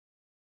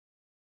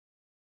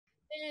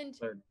And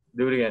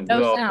Do it again. No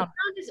Do sound.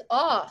 sound is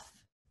off.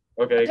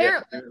 Okay.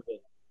 Apparently.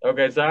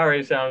 Okay.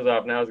 Sorry. Sounds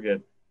off. Now it's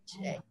good.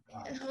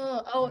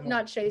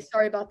 Not Chase.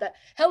 Sorry about that.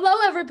 Hello,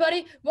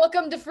 everybody.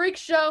 Welcome to Freak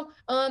Show.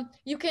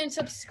 You can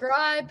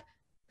subscribe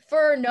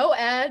for no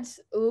ads.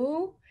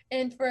 Ooh,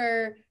 and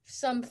for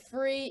some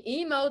free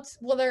emotes.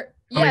 Well, they're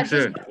Coming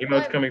soon.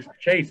 Emotes coming.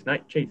 Chase.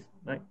 Night.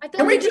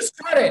 Can we just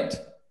start it?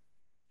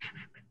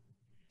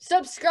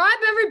 Subscribe,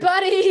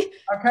 everybody.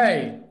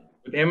 Okay.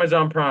 With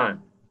Amazon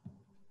Prime.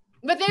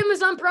 With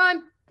Amazon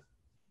Prime.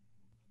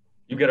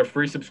 You get a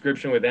free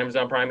subscription with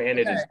Amazon Prime, and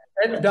it is.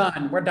 It's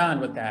done. We're done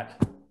with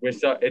that.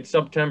 It's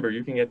September.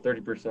 You can get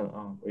 30%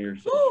 off.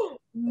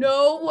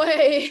 No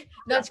way.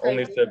 That's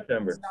only crazy.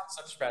 September. It's not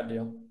such a bad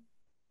deal.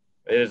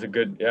 It is a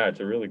good. Yeah,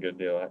 it's a really good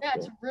deal. Actually. Yeah,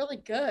 it's really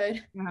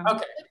good.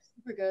 Okay. It's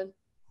super good.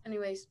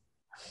 Anyways.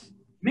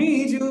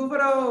 Need you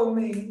for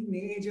me.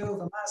 Need you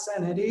for my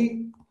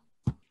sanity.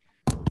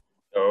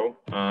 So,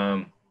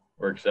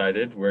 we're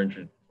excited.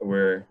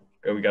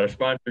 We got a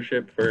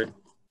sponsorship for.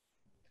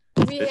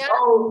 We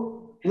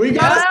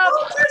have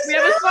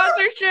a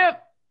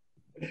sponsorship.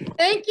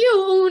 Thank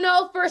you,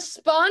 Uno, for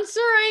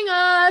sponsoring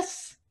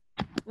us.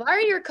 Why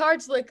are your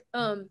cards look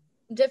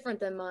different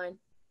than mine?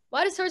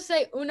 Why does hers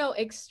say Uno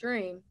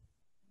Extreme?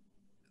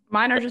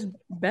 Mine are just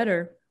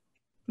better.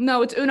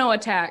 No, it's Uno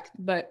Attack,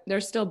 but they're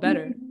still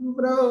better.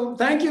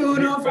 Thank you,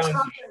 Uno, for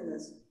sponsoring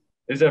this.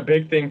 This is a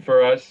big thing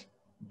for us.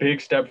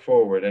 Big step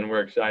forward, and we're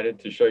excited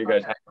to show you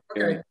guys how to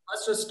do it. Okay,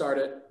 let's just start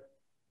it.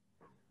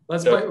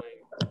 Let's play.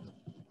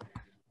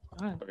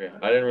 Okay,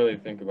 I didn't really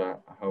think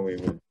about how we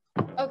would.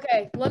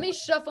 Okay, let me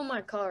shuffle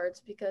my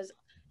cards because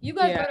you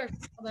guys better.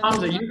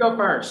 Hamza, you go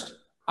first.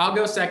 I'll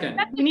go second.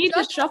 We need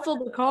to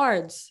shuffle the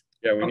cards.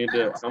 Yeah, we need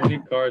to. How many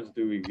cards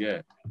do we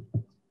get?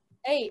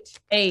 8.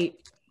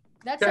 8.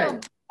 That's how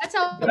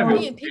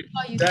me and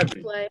Peepaw used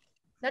to play.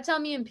 That's how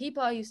me and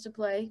Peepaw used to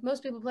play.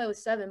 Most people play with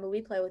 7, but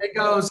we play with. It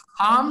goes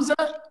Hamza,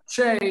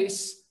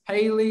 Chase,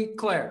 Haley,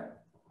 Claire.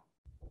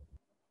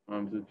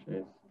 Hamza,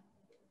 Chase.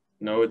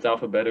 No, it's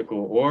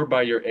alphabetical or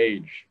by your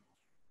age.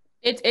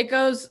 It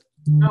goes.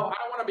 No, I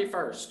don't want to be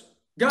first.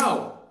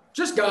 Go.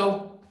 Just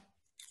go.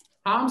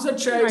 Hamza,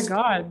 Chase. Oh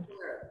my God.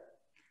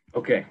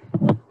 Okay.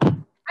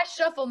 I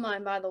shuffled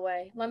mine, by the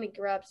way. Let me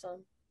grab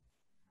some.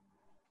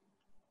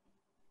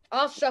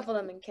 I'll shuffle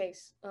them in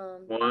case.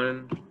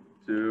 1,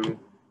 2,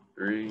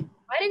 3.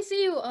 I didn't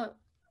see you.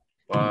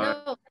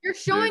 5. No, you're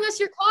showing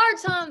us your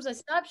cards, Hamza.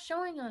 Stop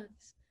showing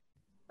us,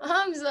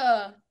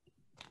 Hamza.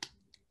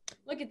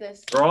 Look at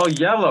this. They're all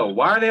yellow.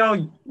 Why are they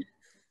all?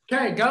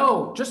 Okay,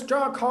 go. Just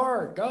draw a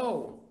card.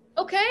 Go.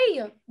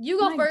 Okay, you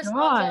go first.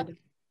 God.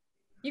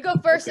 You go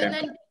first, Okay.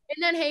 and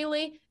then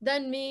Haley,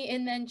 then me,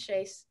 and then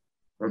Chase.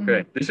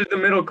 Okay, this is the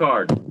middle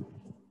card.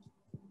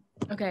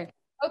 Okay.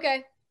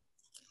 Okay.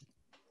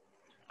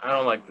 I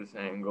don't like this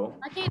angle.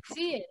 I can't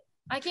see it.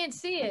 I can't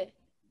see it.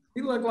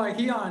 He looked like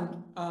he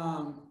on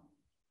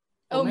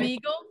Omegle?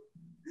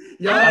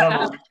 Yeah.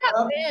 I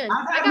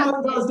I've got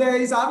had those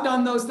days. I've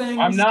done those things.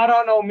 I'm not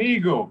on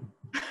Omegle.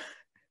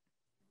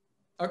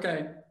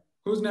 Okay.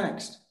 Who's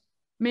next?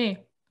 Me.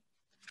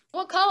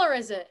 What color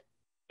is it?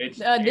 It's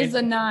This is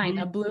a 9,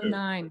 a blue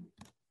 9.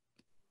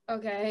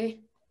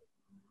 Okay.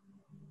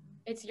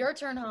 It's your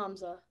turn,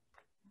 Hamza.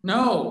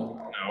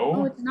 No. Oh,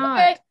 No. it's not.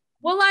 Okay.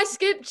 Well, I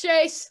skip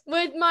Chase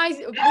with my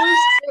blue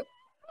strip.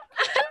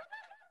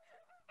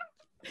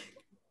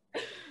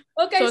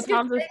 Okay, So it's skip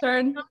Hamza's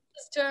turn.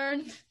 Hamza's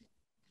turn.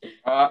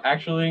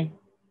 Actually,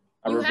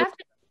 I You reversed have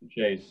to.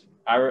 Chase.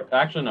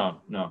 Actually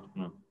no.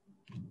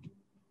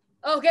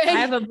 Okay. I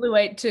have a blue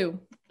 8 too.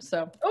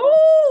 So.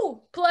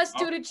 Ooh,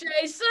 +2 to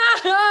Chase.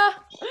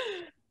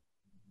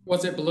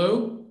 Was it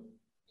blue?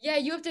 Yeah,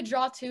 you have to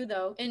draw 2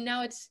 though, and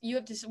now we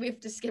have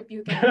to skip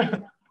you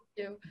again.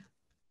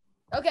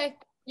 Okay,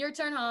 your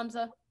turn,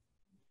 Hamza.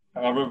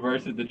 I'll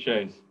reverse it to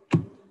Chase.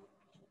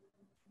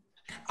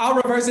 I'll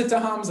reverse it to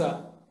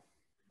Hamza.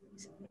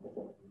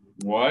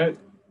 What?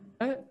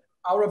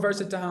 I'll reverse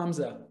it to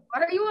Hamza.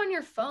 Why are you on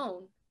your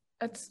phone?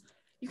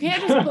 You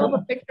can't just pull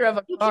a picture of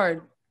a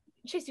card.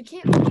 Chase, you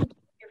can't on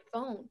your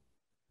phone.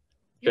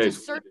 You Chase.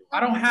 just search. I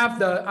don't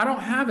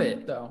have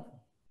it though.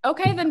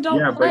 Okay, then don't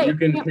Yeah, play. but you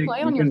can can't pick, play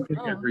you on your can pick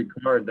phone. every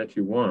card that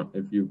you want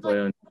if you play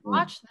on your phone.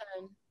 Watch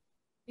then.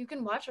 You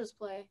can watch us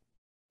play.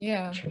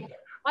 Yeah.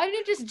 Why did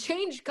it just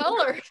change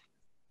color?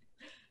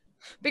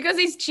 Because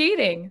he's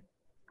cheating.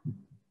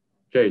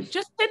 Chase,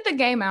 Just hit the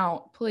game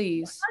out,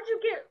 please. How'd you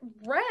get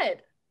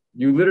red?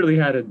 you literally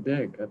had a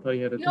deck. I thought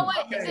you had a You know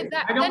deck. what? Is it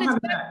back? I don't Then it's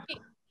have back to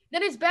me.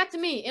 Then it's back to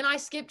me, and I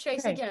skip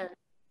Chase Okay. again.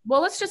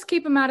 Well, let's just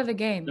keep him out of the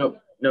game. No,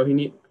 he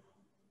need.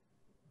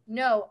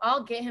 No,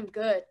 I'll get him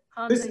good.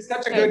 Hamza, This is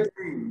such a good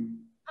game.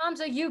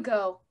 Hamza, you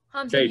go.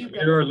 Hamza, Chase, you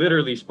go. you're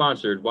literally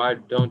sponsored. Why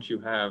don't you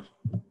have?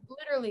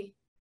 Literally.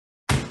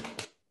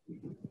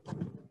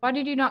 Why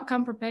did you not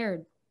come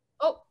prepared?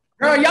 Oh,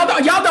 Girl,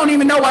 y'all don't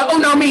even know what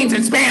uno means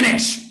in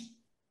Spanish.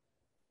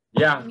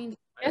 Yeah. I mean,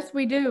 Yes,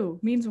 we do.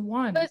 Means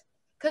 1.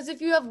 Because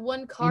if you have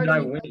one It card, means I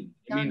and win.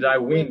 It means I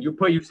win.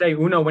 You say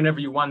Uno whenever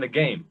you won the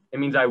game. It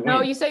means I win.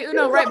 No, you say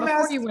Uno right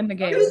before you win the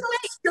game. You're so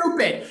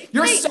stupid.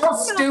 You're Wait, so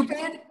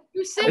stupid.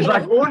 You say It's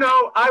like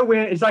Uno, I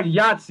win. It's like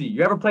Yahtzee.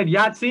 You ever played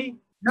Yahtzee?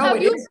 No, have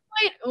it you is.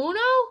 played Uno?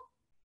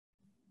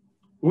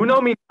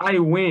 Uno means I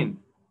win.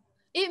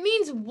 It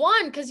means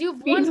one because you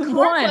have Means one card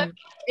one. left,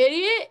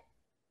 idiot.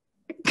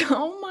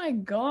 Oh my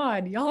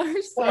God, y'all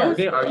are so. Do you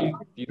think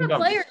I'm a I'm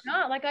player or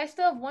not? Like I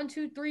still have 1,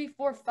 2, 3,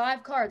 4,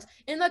 5 cards,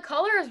 and the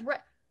color is red.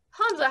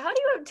 Hamza, how do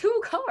you have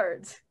 2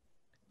 cards?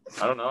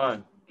 I don't know.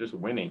 I'm just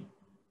winning.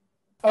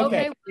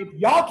 Okay. Okay. If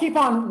y'all keep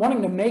on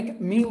wanting to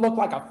make me look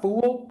like a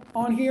fool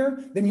on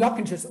here, then y'all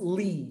can just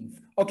leave.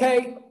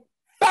 Okay?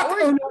 Fuck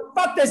Uno.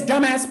 Fuck this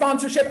dumbass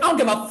sponsorship. I don't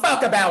give a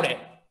fuck about it.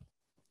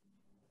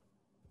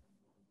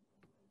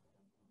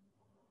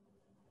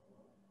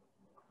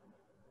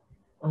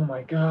 Oh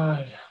my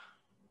God.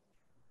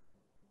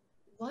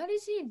 What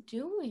is he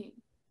doing?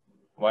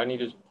 Why didn't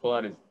he just pull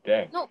out his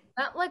deck? No,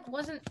 that like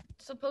wasn't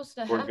supposed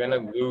to We're happen.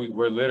 gonna lose.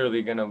 We're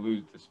literally gonna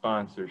lose the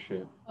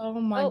sponsorship. Oh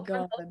my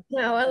God.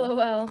 No, LOL.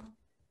 All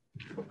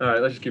right,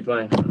 let's just keep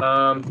playing.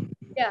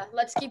 Yeah,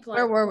 let's keep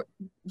Where playing. were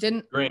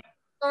didn't Green.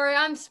 Sorry,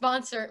 I'm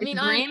sponsor. I mean,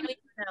 It's I'm green? lead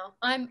now.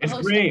 I'm It's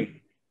hosting.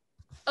 green.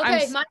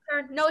 Okay, I'm my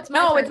turn. No, it's my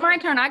No, turn. it's my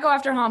turn. I go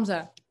after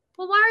Hamza.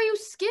 Well, why are you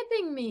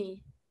skipping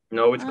me?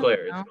 No, it's I don't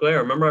Claire. know. It's Claire.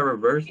 Remember, I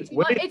reversed it. It's,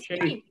 Wait, it's Chase.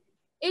 me.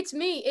 It's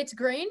me. It's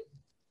green.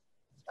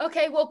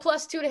 Okay, well,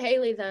 +2 to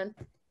Haley then.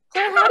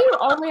 Claire, how do you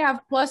only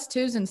have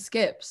 +2s and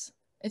skips?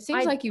 It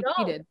seems I like you don't.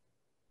 cheated.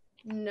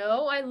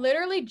 No, I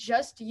literally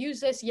just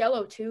used this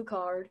yellow 2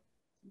 card.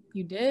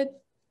 You did?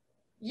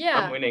 Yeah.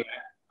 I'm winning.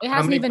 It How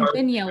hasn't many even cards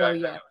been do you yellow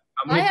guys yet. have?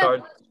 How I many have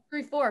cards? 1, 2,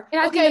 3, 4. It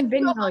hasn't Okay, even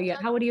been so yellow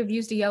yet. How would you have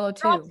used a yellow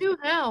draw too? 2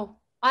 now.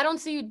 I don't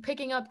see you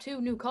picking up 2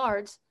 new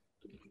cards.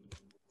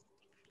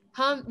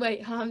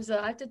 Wait,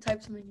 Hamza, I have to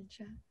type something in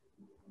chat.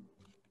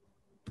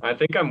 I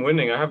think I'm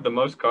winning. I have the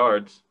most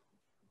cards.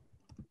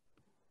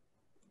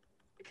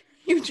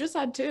 You just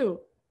had 2.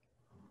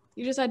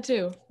 You just had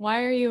 2.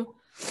 Why are you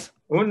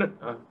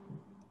Uno.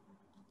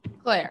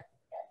 Claire?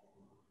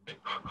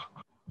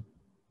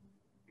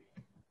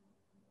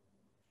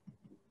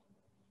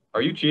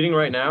 Are you cheating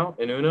right now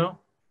in Uno?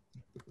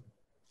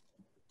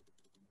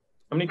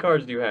 How many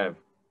cards do you have?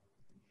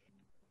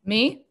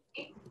 Me?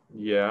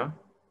 Yeah.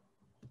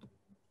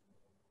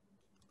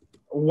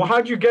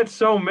 Why'd you get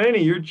so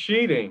many? You're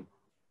cheating.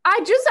 I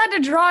just had to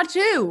draw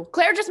 2.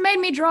 Claire just made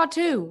me draw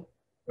 2.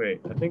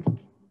 Wait, I think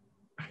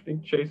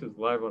Chase is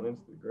live on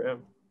Instagram.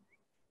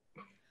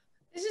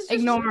 This is just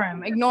Ignore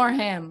him. Ignore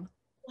him.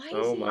 Why is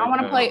Oh he? my I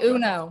want to God. play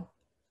Uno.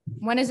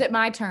 When is it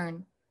my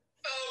turn?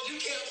 Oh, you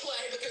can't play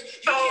because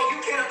you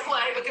can't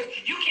play because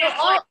you No, can't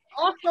play.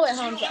 I'll throw it, You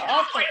Hamza. cannot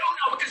I'll play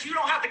Uno because you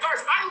don't have the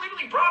cards. I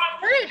literally brought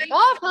up. Turn it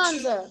off,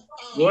 Hamza.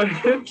 What?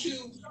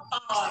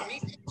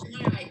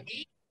 My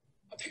ID,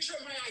 a picture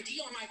of my ID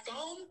on my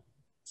phone.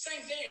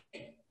 Same thing.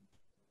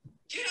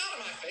 Get out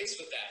of my face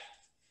with that.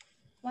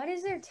 Why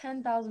is there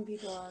 10,000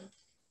 people on?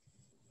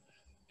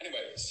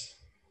 Anyways.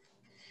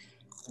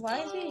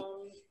 Why is he?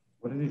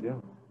 What did he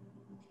do?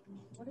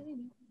 What is he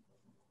doing?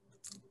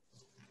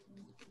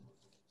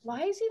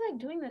 Why is he like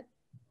doing that?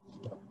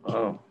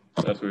 Oh,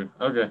 that's weird.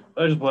 Okay,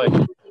 let's just play.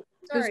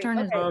 Sorry. turn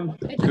is okay.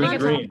 it? It's Who's my turn.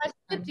 green? I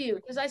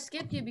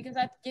skipped you because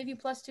I gave you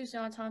 +2 so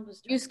on Tom's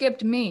turn. You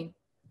skipped me.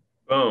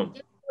 Boom.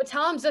 It's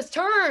Tom's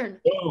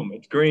turn. Boom.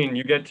 It's green.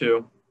 You get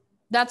 2.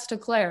 That's to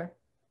Claire.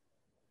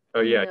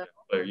 Oh, yeah. No.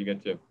 Claire, you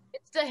get 2.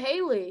 It's to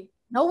Haley.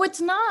 No, it's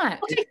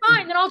not. Okay,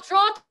 fine. Then I'll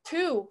draw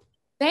 2.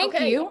 Thank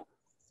Okay. you.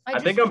 I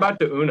think I'm about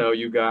to Uno.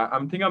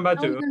 I'm thinking I'm about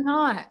No, to. you're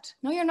not.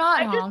 No, you're not,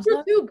 I just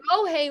Hamza. drew 2.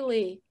 Go,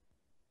 Haley.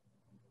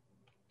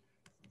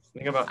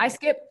 Think about. I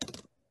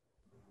skipped.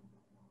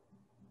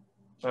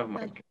 Oh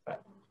my God.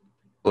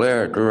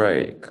 Blair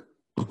Drake,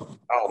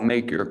 I'll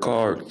make your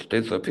cards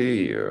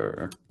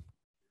disappear.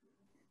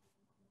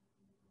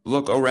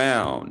 Look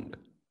around.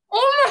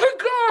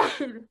 Oh my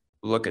God.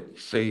 Look at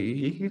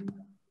see.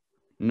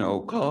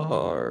 No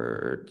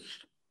cards.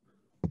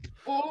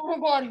 Oh my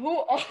God.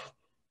 Who? Oh.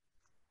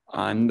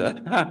 I'm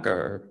the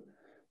hacker.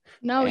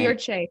 No, And- you're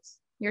Chase.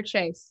 You're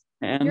Chase.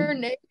 And Your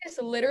name is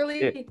literally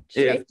If-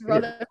 Chase if-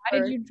 Rutherford. Why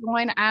did you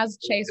join as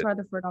Chase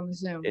Rutherford on the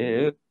Zoom?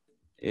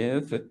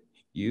 if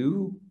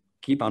you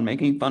keep on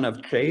making fun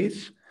of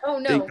Chase Oh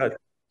no. because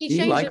He he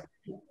changed likes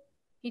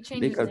He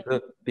changed his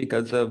name.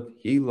 because of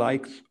he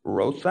likes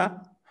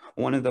Rosa,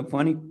 one of the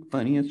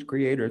funniest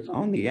creators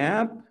on the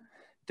app,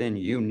 then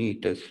you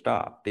need to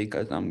stop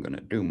because I'm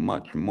gonna do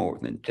much more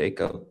than take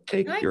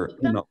Can I your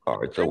put them- Uno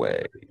cards Can I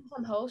away.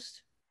 on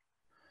host.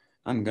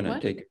 I'm gonna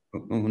What? take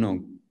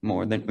Uno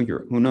more than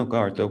your Uno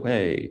cards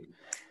away.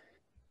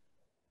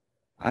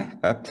 I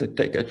have to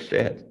take a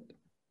shit.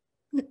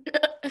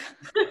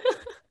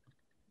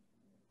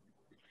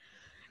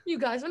 You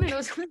guys want to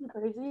know something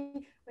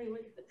crazy? Wait,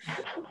 look at this.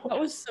 That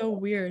was so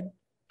weird.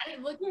 Hey,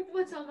 look at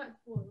what's on my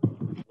floor.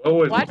 What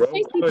was Why it, bro? did they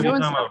keep What are you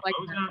doing talking stuff about? like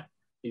Rosa?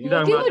 Is he Look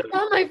talking at about what's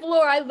on my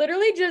floor. I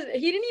literally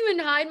he didn't even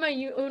hide my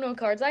Uno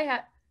cards. I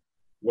had.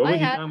 What I was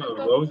he had talking about?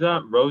 to-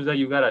 Rosa? Rosa,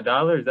 you got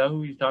 $1? Is that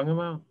who he's talking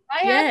about? I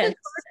had Yes. to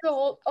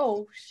commercial.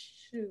 Oh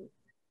shoot!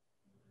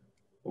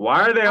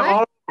 Why are they I-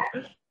 all?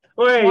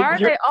 Wait, Why are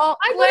you're- they all?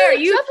 I Claire,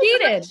 literally you shuffled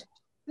them. cheated.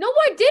 No,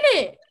 I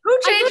didn't. Who I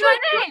changed my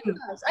literally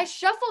name? I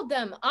shuffled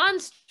them on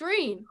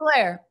stream.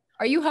 Claire,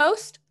 are you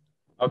host?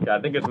 okay,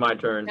 I think it's my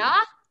turn. Yeah.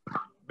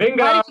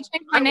 Bingo! Why did you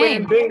change my I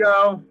name? win,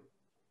 bingo!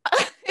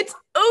 It's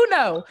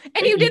Uno,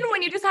 and you didn't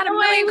win. You just had a No,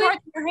 million wait, cards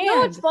in your You know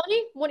what's hand.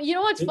 funny? You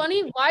know what's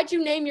funny? Why'd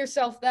you name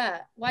yourself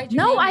that? Why'd you?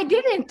 No, name I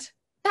didn't.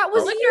 That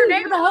was Look at you. her You're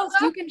name, the host.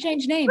 Rosa. You can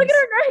change names. Look at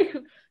her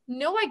name.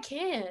 No, I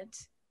can't.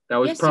 That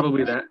was Yes, you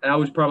probably did. that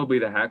was probably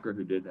the hacker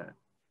who did that.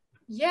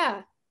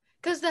 Yeah,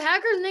 because the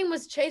hacker's name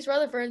was Chase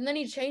Rutherford, and then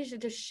he changed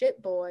it to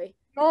Shit Boy.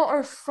 Y'all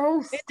are so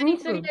And then he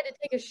said he had to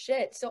take a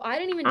shit, so I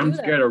didn't even I'm do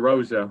that. scared of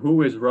Rosa.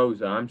 Who is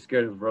Rosa? I'm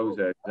scared of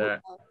Rosa. Is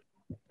that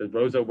does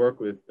Rosa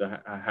work with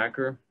a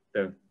hacker?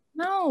 The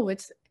No,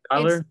 it's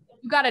dollar?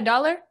 you got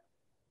 $1?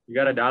 You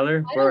got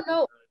 $1? I don't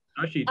know.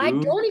 No, she I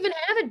do. don't even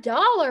have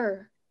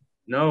 $1.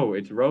 No,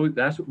 it's Rose.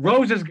 That's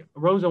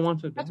Rosa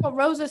wants a That's what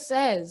Rosa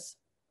says.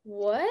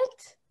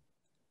 What?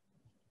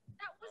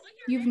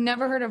 You've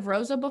never heard of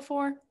Rosa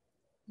before?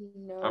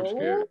 No. I'm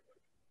scared.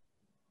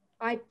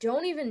 I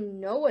don't even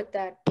know what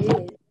that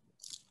is.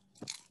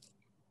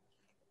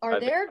 Are I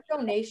think- there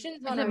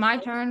donations Is on it our my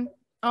site? turn?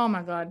 Oh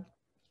my god.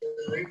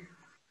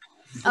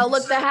 Oh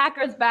look, the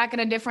hacker's back in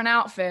a different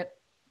outfit.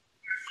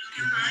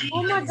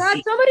 Oh my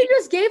god, somebody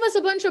just gave us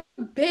a bunch of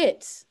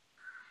bits.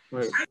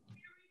 Wait,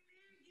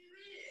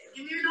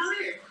 Give me your dollar.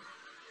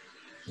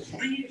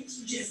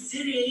 Just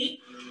today.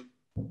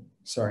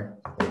 Sorry.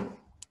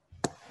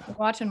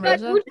 Watching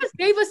God, Rosa. who just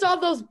gave us all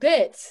those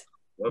bits?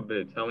 what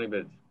bits? How many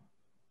bits?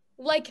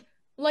 Like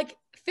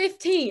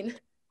 15.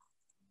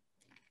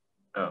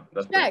 Oh,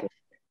 that's pretty Check. cool.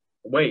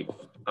 Wait,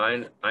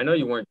 I know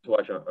you weren't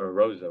watching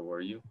Rosa,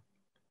 were you?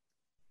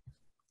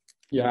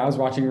 Yeah, I was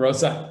watching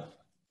Rosa,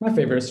 my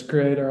favorite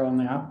creator on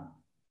the app.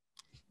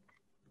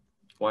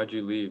 Why'd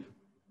you leave?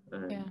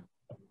 Yeah.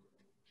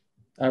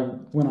 I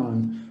went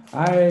on.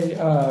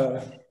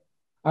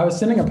 I was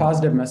sending a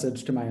positive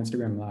message to my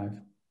Instagram live.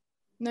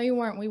 No, you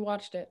weren't. We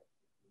watched it.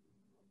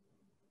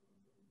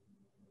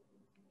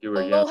 You were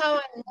Oh, yelling.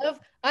 how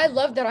I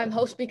love that I'm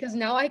host because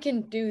now I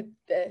can do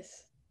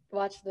this.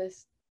 Watch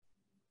this.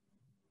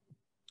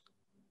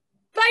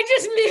 I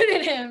just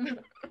muted him.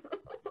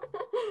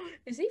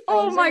 Is he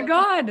Oh frozen? my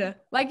god.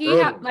 Like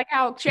like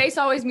how Chase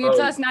always mutes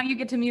us, now you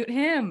get to mute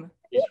him.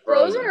 He's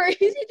Frozen, frozen. or is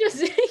he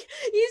just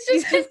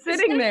He's just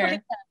sitting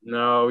there.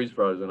 No, he's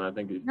frozen. I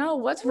think he's. No,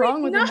 what's Wait,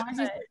 wrong with him? not.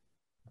 Why is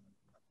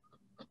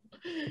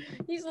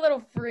he He's a little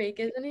freak,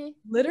 isn't he?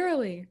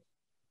 literally?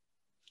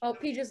 Oh,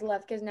 he just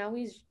left because now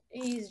he's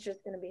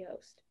just gonna be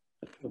host.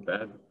 I feel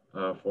bad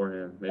for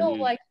him. Maybe. No,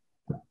 like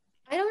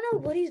I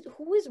don't know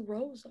who is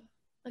Rosa?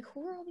 Like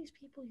who are all these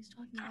people he's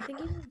talking about? I think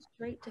he's on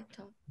straight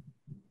TikTok.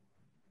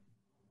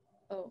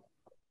 Oh.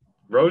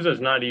 Rosa's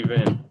not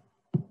even.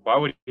 Why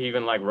would he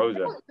even like I Rosa?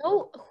 don't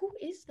know. Who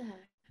is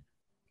that?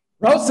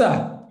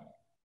 Rosa,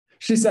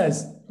 he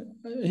says,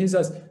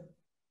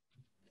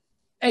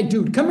 hey,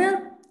 dude, come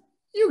here.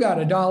 You got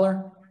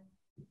 $1.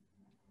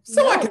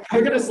 So I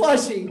can get a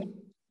slushie.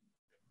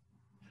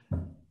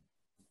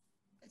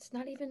 It's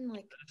not even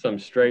like Some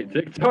straight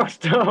TikTok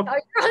stuff.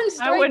 you're on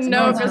straight I wouldn't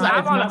know No, it's because not- I'm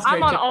it's on not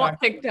straight alt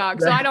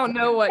TikTok, so I don't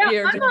know what Yeah,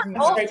 you're I'm on talking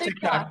alt about. Straight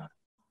TikTok.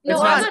 It's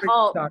No, not I'm straight on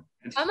alt. TikTok.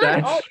 I'm on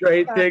That's alt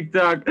straight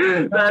TikTok. TikTok.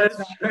 That it's is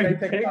not straight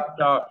straight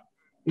TikTok.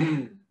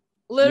 TikTok.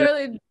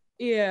 Literally,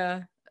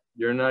 yeah.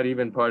 You're not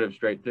even part of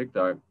straight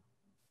TikTok.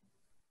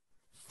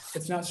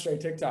 It's not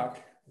straight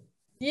TikTok.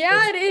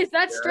 Yeah, it is.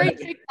 That's straight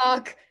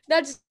TikTok.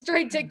 That's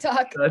straight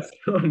TikTok. That's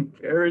so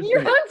embarrassing.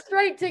 You're on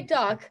straight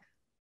TikTok.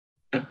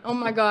 Oh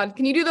my god.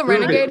 Can you do the Prove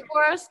it. renegade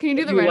for us? Can you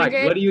do the What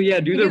renegade? do you? Yeah,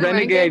 do You the do the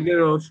renegade, renegade?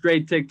 little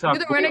straight TikTok. Do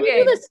the Can you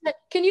renegade.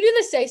 can you do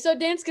the say so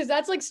dance? Because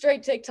that's like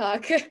straight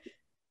TikTok.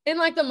 And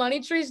like the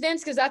money trees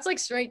dance, because that's like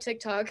straight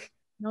TikTok.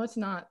 No, it's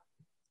not.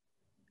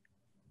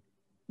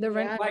 The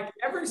Yeah. Like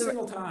every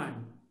single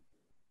time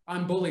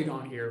I'm bullied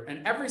on here,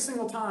 and every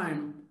single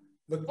time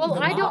Well,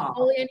 the I don't mob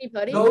bully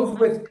anybody. goes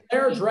with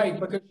Claire Drake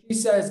because she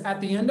says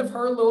at the end of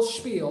her little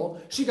spiel,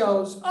 she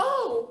goes,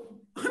 "Oh,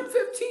 I'm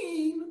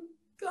 15."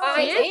 God,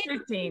 She I is am.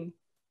 15.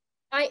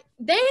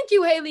 Thank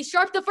you, Haley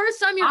Sharp. The first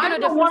time you're I'm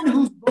gonna the one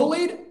who's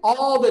bullied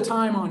all the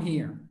time on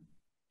here.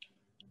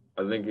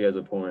 I think he has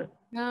a point.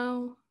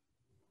 No.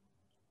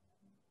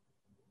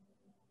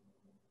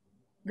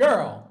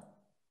 Girl,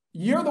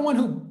 you're the one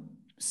who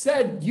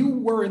said you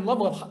were in love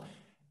with.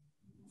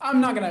 I'm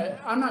not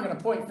gonna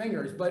point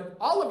fingers, but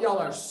all of y'all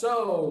are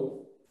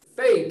so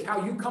fake.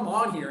 How you come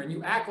on here and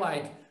you act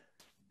like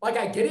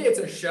I get it, it's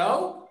a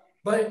show,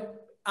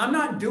 but I'm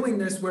not doing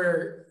this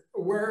where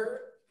we're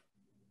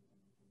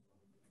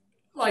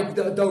like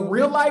the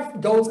real life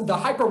goes, the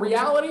hyper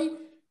reality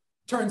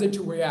turns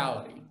into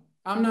reality.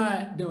 I'm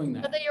not doing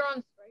Now that. that you're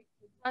on straight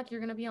TikTok,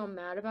 you're gonna be all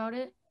mad about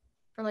it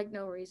for like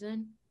no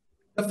reason.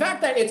 The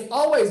fact that it's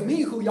always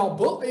me who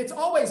y'all it's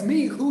always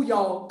me who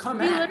y'all come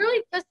We at.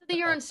 literally tested that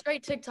you're on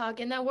straight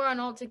TikTok and that we're on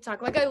all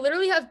TikTok. Like I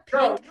literally have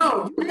Bro, pink.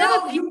 no,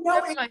 you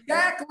know website.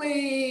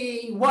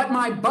 exactly what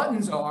my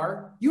buttons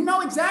are. You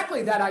know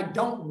exactly that I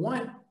don't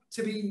want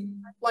to be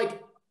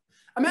like,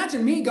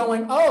 imagine me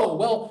going, oh,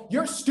 well,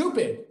 you're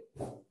stupid.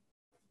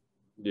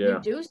 Yeah. You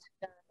do say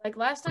that. Like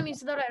last time you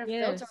said that I had a filter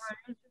on. It was just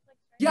like,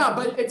 Yeah,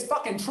 but it's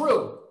fucking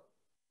true.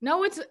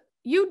 No, it's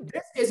you.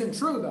 This isn't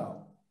true though.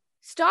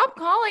 Stop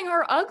calling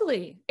her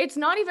ugly. It's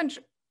not even.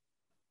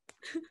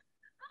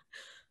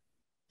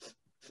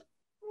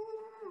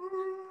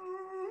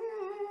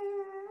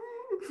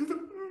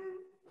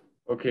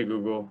 Okay,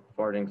 Google,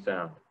 farting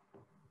sound.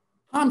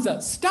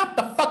 Hamza, stop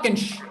the fucking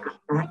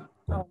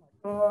Oh my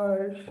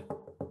gosh.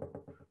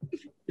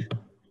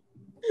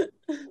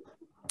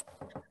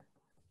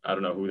 I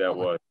don't know who that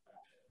was.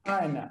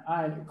 I know.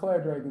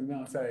 Claire Drake is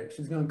gonna say it.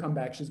 She's gonna come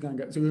back. She's gonna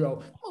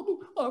go.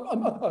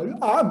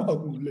 I'm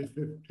only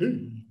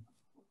 15.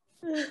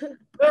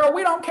 Girl,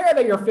 we don't care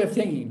that you're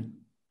 15.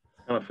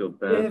 I don't feel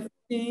bad.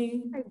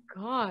 15. Oh my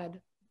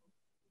God.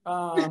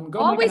 Go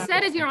All make we an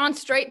said is you're on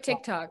straight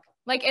TikTok.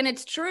 Like, and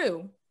it's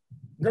true.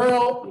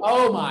 Girl,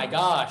 oh my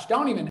gosh.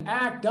 Don't even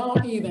act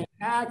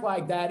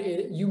like that.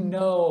 You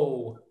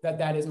know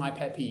that is my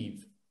pet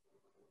peeve.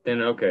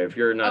 Then okay, if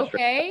you're not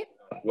Okay.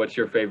 sure, what's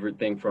your favorite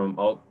thing from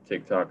alt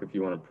TikTok if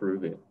you want to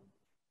prove it?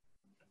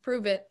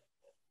 Prove it.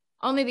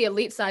 Only the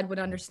elite side would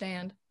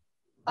understand.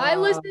 I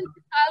listened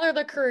to Tyler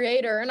the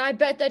Creator, and I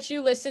bet that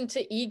you listened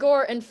to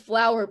Igor and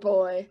Flower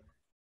Boy.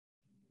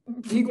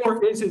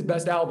 Igor is his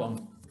best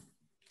album.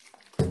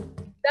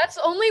 That's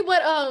only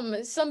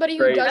what somebody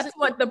who Great. doesn't. That's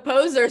what the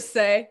posers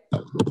say.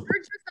 You're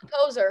just a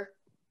poser.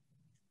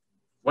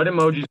 What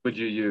emojis would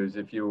you use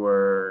if you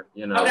were,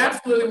 you know? I would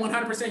absolutely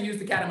 100% use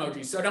the cat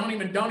emoji. So don't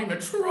even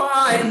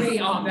try me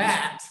on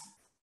that.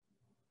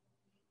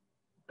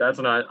 That's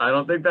not. I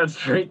don't think that's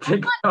straight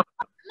TikTok. I'm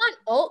on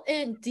alt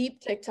and deep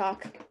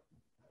TikTok.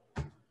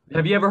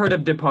 Have you ever heard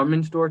of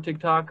department store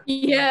TikTok?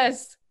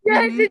 Yes.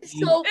 Yes, it's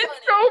so funny. It's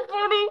so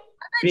funny.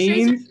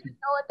 Beans. Know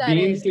what that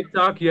Beans is.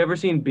 TikTok. You ever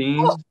seen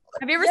Beans?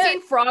 Have you ever Yes.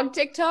 seen Frog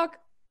TikTok?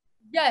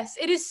 Yes,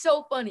 it is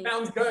so funny.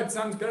 Sounds good.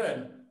 Sounds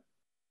good.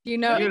 You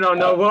know, You don't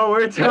know what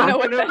we're talking don't know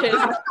what that about. is.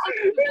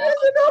 You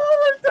don't know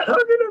what we're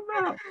talking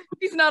about.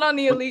 He's not on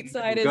the elite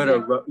side, is he?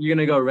 You're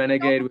gonna go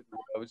renegade with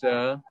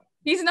Rosa.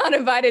 He's not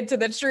invited to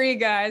the tree,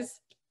 guys.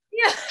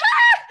 Yeah,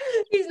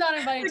 he's not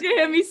invited. Look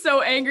at him. He's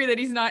so angry that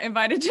he's not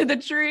invited to the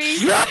tree.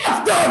 Shut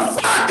the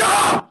fuck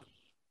up!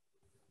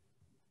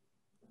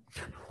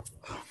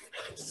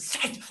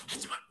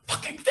 That's my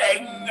fucking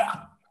thing.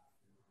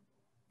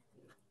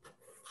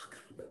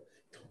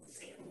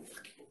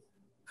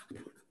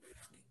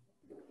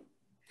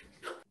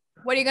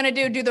 What are you gonna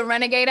do? Do the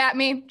renegade at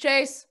me,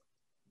 Chase?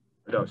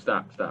 No,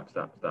 stop. That's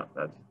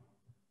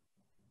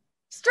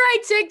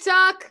Straight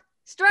TikTok.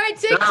 Straight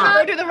Stop. TikTok.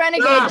 Go do the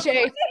renegade, Stop.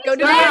 Chase. Go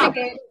do Stop. the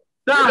renegade.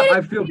 stop.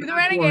 I feel Do the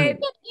bad for renegade. him.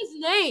 Look at his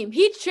name.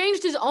 He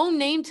changed his own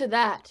name to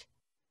that.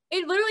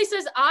 It literally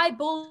says I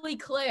bully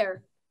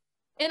Claire.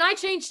 And I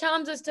changed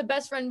Hamza's to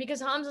best friend because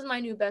Hamza's my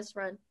new best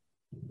friend.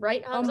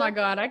 Right, Oh Hamza? my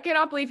God. I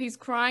cannot believe he's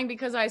crying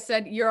because I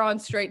said you're on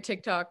straight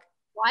TikTok.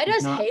 Why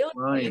does Not Haley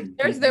crying.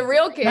 There's the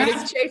real kid.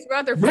 It's Chase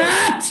Rutherford.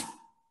 That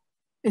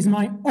is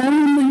my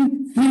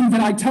only thing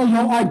that I tell you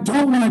I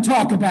don't want to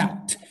talk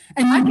about.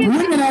 And you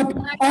bring it up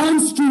on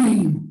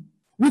stream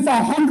with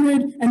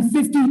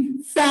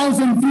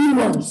 150,000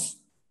 viewers.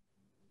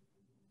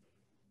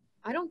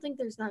 I don't think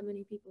there's that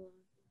many people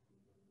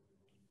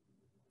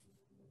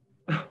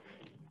on.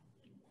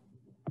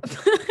 I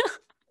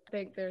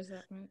think there's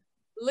that one.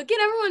 Look at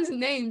everyone's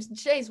names.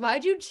 Chase,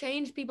 why'd you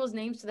change people's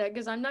names to that?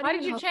 Because I'm not Why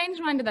even did you change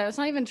mine to that? It's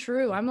not even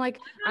true. I'm like,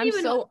 not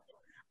even-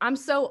 I'm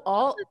so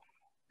all.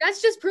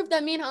 That's just proof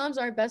that me and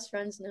Hamza are best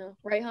friends now.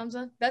 Right,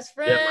 Hamza? Best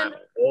friend.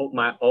 Yeah,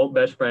 my old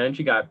best friend.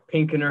 She got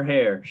pink in her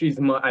hair. She's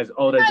as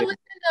old as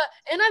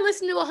I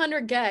listened to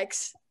 100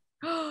 Gex.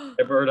 ever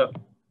heard of.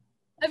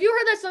 Have you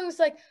heard that song? It's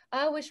like,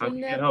 I wish How we do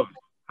you get never. hooked?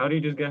 How do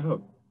you just get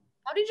hooked?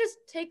 How do you just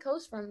take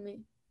host from me?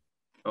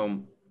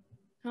 Oh.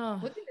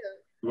 What did you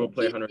do? We'll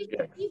play He's 100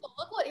 gigs. evil.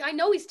 Look what I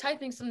know. He's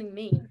typing something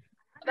mean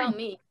about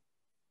me.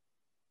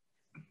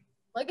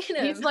 Look at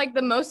him. He's like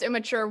the most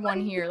immature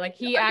one here. Like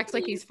he acts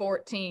like he's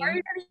 14. Are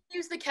you gonna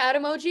use the cat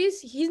emojis?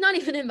 He's not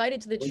even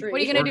invited to the tree. What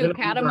are you gonna We're do?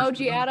 Cat lose our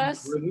emoji at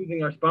us? We're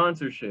losing our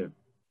sponsorship.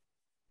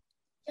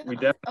 Yeah, We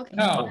definitely. okay.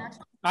 No,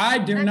 I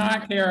do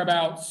not care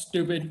about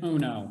stupid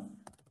Uno.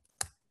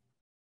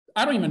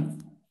 I don't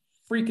even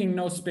freaking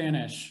know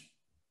Spanish.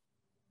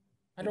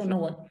 I don't know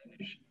what.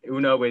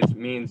 Uno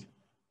means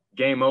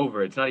game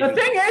over. It's not The even.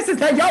 thing is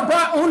that y'all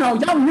brought Uno.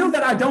 Y'all knew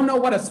that I don't know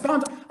what a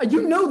sponsor.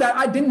 You knew that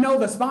I didn't know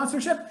the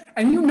sponsorship,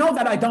 and you know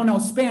that I don't know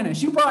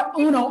Spanish. You brought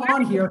Uno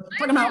on here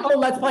talking about, oh,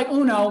 let's play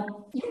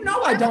Uno. You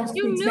know I don't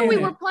speak You knew Spanish. we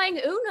were playing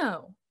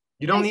Uno.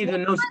 You don't need to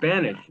know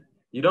Spanish.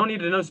 You don't need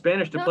to know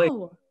Spanish to play.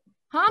 No.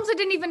 Hamza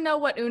didn't even know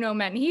what Uno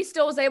meant. He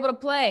still was able to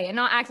play and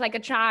not act like a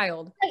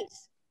child.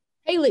 Chase,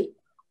 Haley,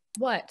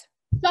 What?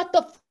 shut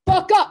the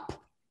fuck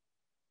up.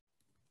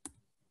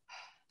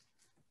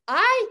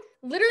 I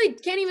literally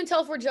can't even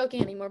tell if we're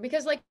joking anymore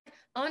because, like,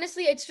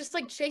 honestly, it's just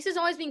like Chase is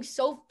always being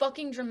so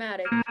fucking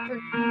dramatic.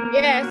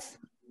 Yes.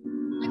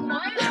 Like,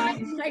 why? Oh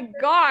my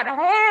God,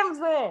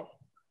 Hamza.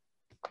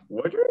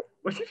 What'd you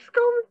just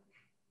call me?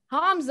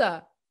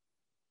 Hamza.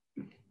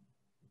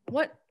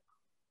 What?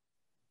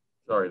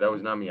 Sorry, that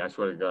was not me. I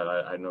swear to God,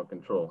 I had no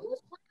control. Who's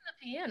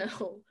playing the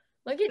piano?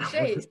 Look at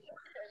Chase.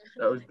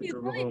 That was the He's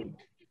girl really, home.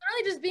 he's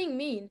really just being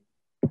mean.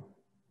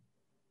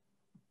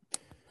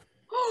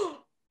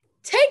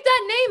 Take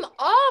that name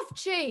off,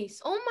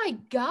 Chase. Oh my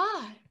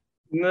God.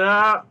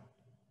 Nah.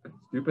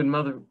 Stupid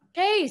mother.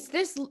 Chase,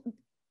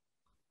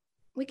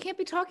 we can't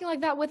be talking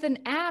like that with an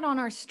ad on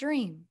our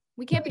stream.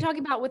 We can't be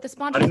talking about with the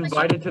sponsor. Not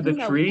invited to the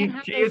tree.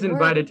 She is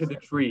invited to the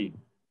tree.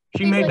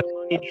 She made the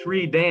funny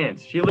tree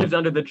dance. She lives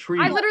under the tree.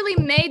 I literally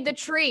made the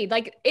tree.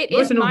 Like it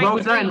Listen is to my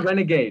Rosa tree. and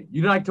Renegade.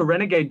 You like to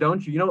renegade,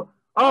 don't you? You know.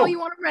 Oh, Oh, you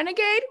want to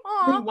renegade?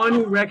 you're the Aw. one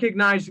who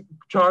recognized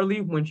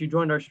Charlie when she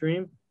joined our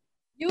stream.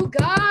 You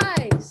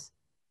guys.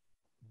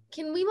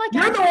 Can we like?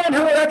 You're the one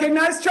who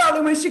recognized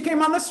Charlie when she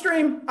came on the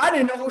stream. I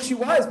didn't know who she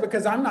was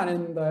because I'm not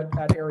in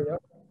that area.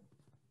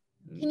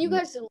 Can you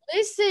guys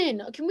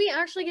listen? Can we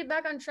actually get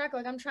back on track?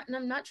 Like I'm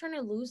not trying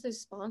to lose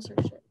this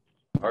sponsorship.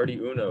 Already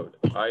Uno'd.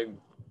 Doesn't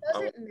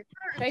matter.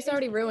 Chase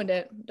already ruined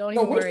it. Don't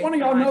So even which worry. one of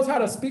y'all knows how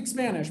to speak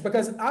Spanish?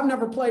 Because I've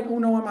never played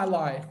Uno in my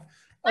life.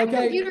 My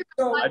Okay. computer-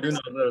 So I do know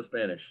a little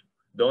Spanish.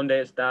 ¿Dónde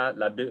está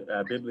la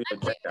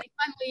biblioteca?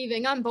 I'm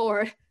leaving. I'm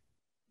bored.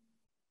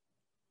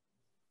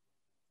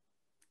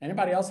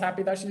 anybody else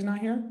happy that she's not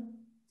here?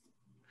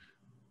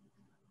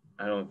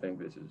 I don't think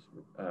this is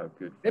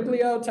good.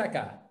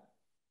 Biblioteca.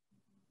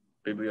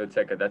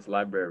 Biblioteca, that's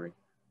library.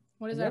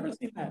 What is Have you that? ever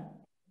seen that?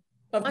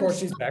 Of course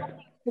she's back.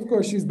 Of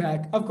course she's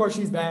back. Of course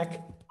she's back.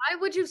 Why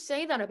would you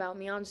say that about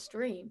me on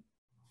stream?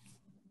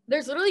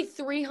 There's literally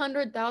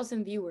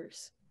 300,000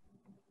 viewers.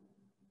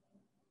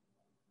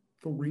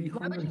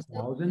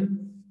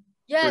 300,000?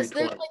 Yes,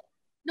 320. there's like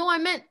no, I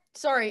meant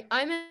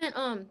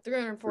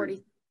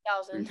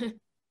 340,000.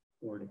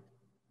 40.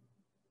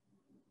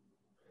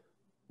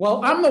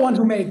 Well, I'm the one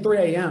who made 3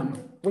 a.m.,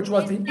 which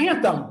was the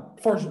anthem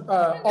for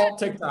alt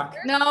TikTok.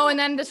 No, and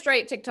then the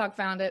straight TikTok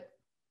found it.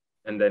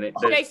 And then it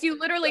Chase, you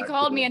literally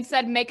called me and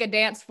said make a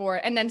dance for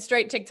it, and then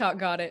straight TikTok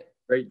got it.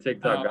 straight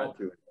TikTok got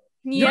to it.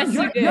 Yes,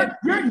 you did.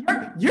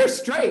 You're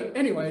straight.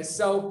 Anyways,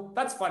 so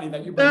that's funny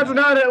that you. That's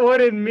not what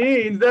it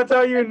means. That's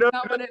how you know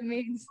Not what it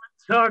means.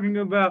 what I'm talking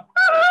about.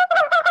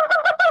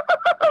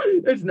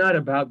 It's not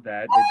about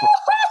that.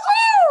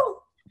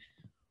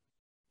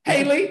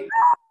 Haley.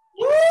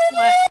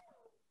 What?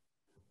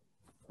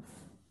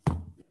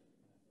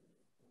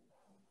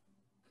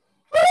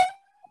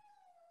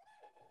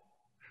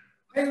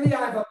 Haley, I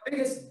have a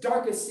biggest,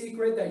 darkest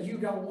secret that you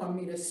don't want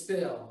me to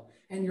spill,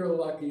 and you're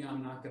lucky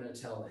I'm not going to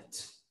tell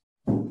it.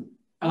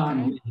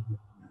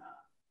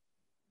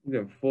 He's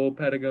in full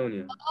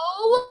Patagonia.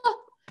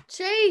 Oh,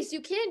 Chase,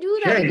 you can't do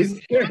that. Chase.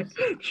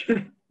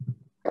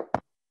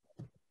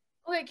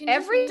 Wait, can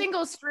Every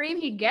single stream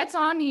he gets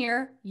on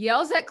here,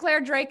 yells at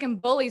Claire Drake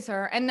and bullies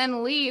her, and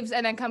then leaves,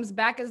 and then comes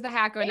back as the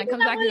hacker, and then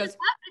comes back and goes,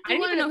 I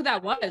didn't even know who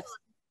that was.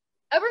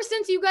 Ever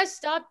since you guys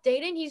stopped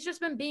dating, he's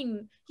just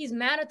been he's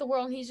mad at the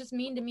world and he's just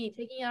mean to me,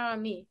 taking it out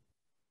on me.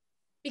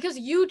 Because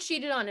you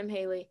cheated on him,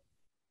 Haley.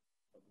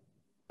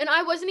 And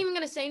I wasn't even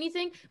going to say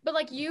anything, but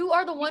like you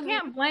are the one You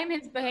can't blame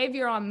his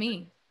behavior on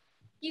me.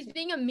 He's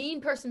being a mean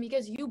person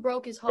because you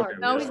broke his heart. Okay,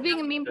 No, Yeah. he's being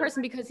a mean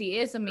person because he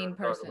is a mean Talk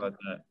person. about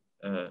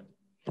that.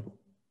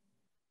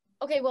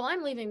 Okay, well,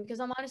 I'm leaving because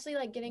I'm honestly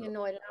like getting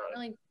annoyed. And I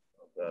don't really.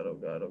 Oh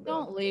God, oh God.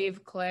 Don't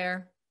leave,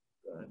 Claire.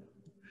 God.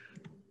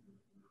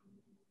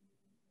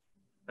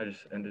 I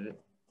just ended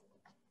it.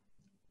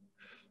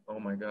 Oh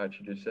my God,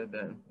 she just said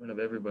that in front of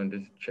everyone,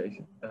 just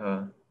chasing.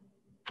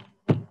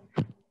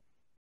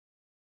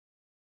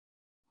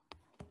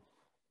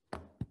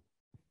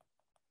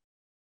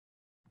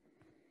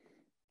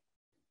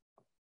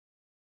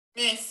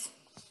 Miss.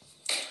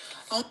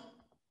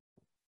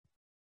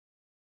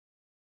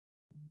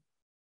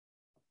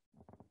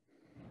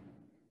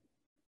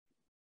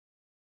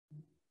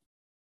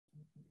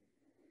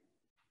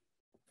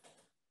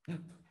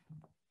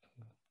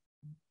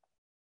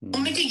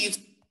 I'll make a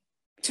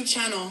YouTube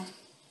channel.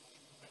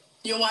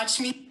 You'll watch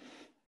me?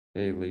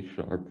 Haley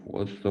Sharp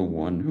was the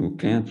one who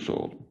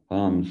canceled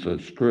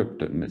Hamza's trip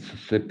to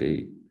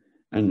Mississippi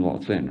and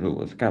Los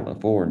Angeles,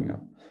 California,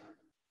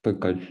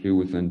 because she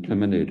was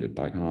intimidated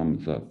by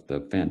Hamza,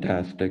 the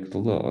fantastic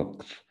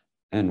looks,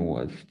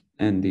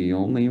 and the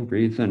only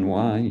reason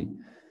why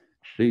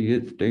she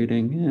is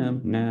dating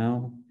him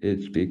now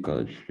is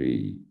because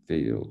she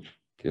feels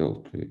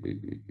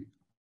guilty.